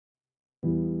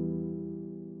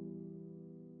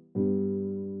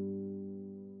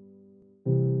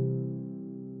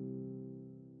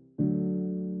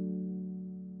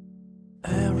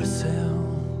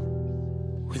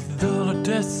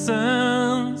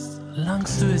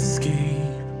longs to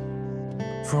escape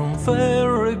from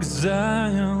their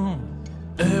exile.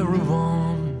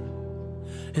 Everyone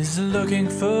is looking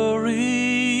for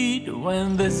it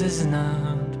when this is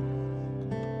not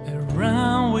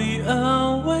around. We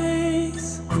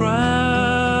always cry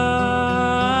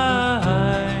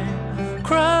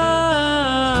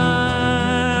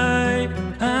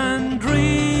and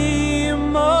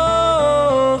dream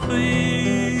of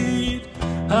it.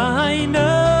 I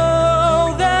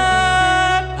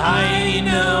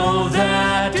know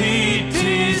that it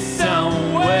is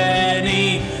somewhere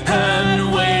near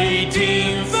and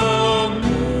waiting for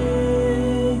me.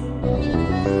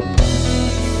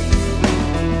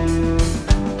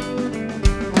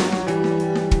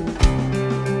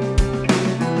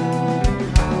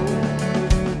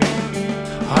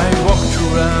 I walked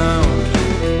around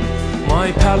my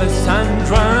palace and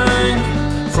drank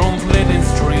from fleeting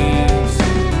streams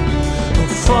of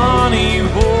funny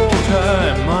water.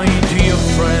 My dear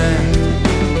friend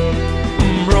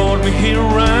brought me here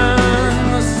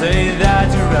and say that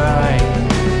you're right.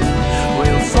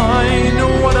 We'll find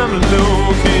what I'm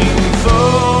looking for.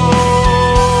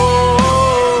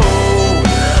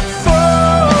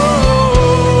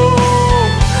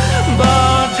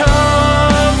 But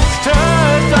after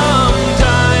some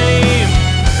time,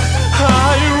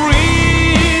 I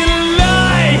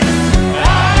realize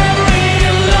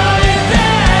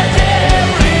that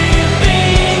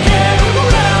everything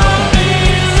around me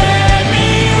is a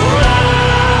mirage.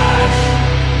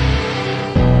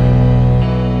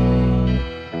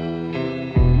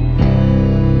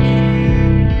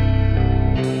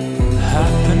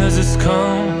 Happiness is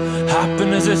calm,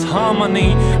 happiness is harmony.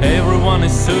 Everyone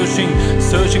is searching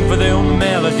for their own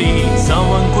melody.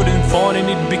 Someone couldn't find it,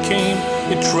 it became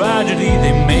a tragedy.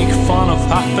 They make fun of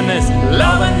happiness,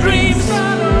 love and dreams.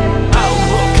 Our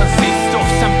world consists of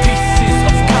some pieces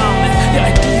of calmness. The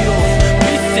idea of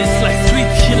pieces like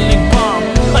sweet healing balm.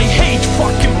 I hate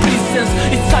fucking prisons,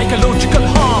 it's psychological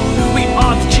harm. We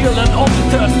are the children of the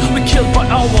thirst, we're killed by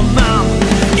our mom.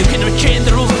 You cannot change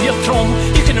the rules of your throne.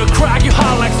 You cannot crack your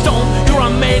heart like stone. You're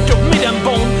made of meat and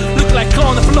bone. Look like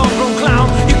clown of a long-grown clown.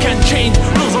 You can't change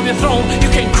rules of your throne. You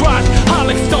can crack heart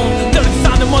like stone. There is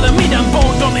sound more than meat and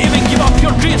bone. Don't even give up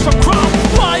your dreams for crown.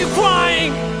 Why are you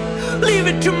crying? Leave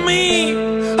it to me.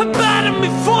 Abandon me,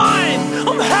 fine.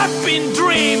 I'm happy in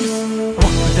dreams.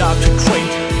 Walk without a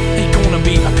trait. Ain't gonna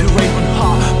be a parade on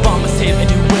heart. By myself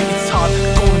anyway, it's hard.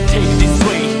 Gonna take this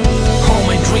way. All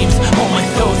my dreams, all my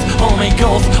thoughts, all my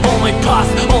goals, all my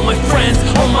past, all my friends,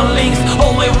 all my links,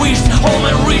 all my wishes, all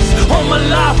my reach, all my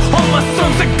love, all my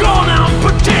songs are gone and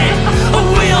protect. I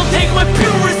will take my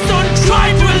purest and try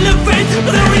to elevate,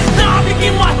 but there is nothing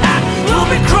in my head. Will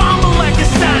be crumble like a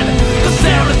sand, cause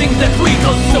everything that we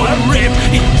call so I rip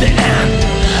in the end.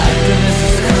 Happiness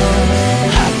is calm,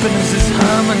 happiness is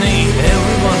harmony.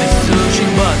 Everyone is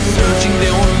searching but searching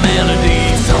their own melody.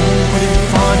 Someone couldn't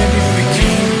find it, it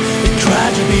became a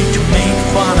tragedy to make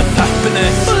fun of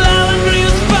happiness. Love and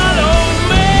dreams follow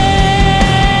me.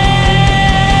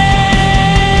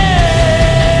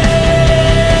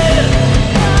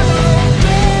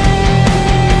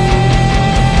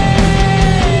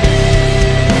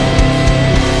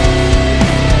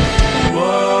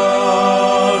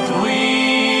 What we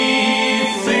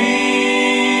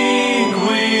think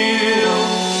will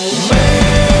make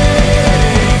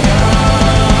us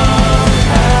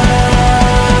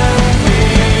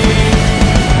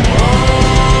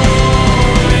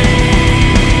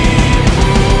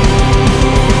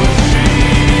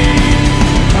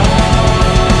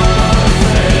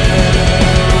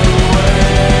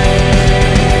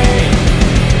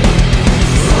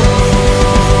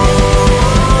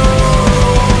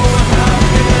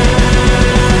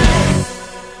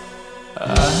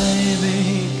I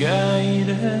be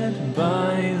guided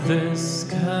by the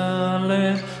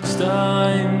scarlet star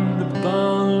in the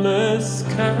boundless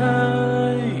sky.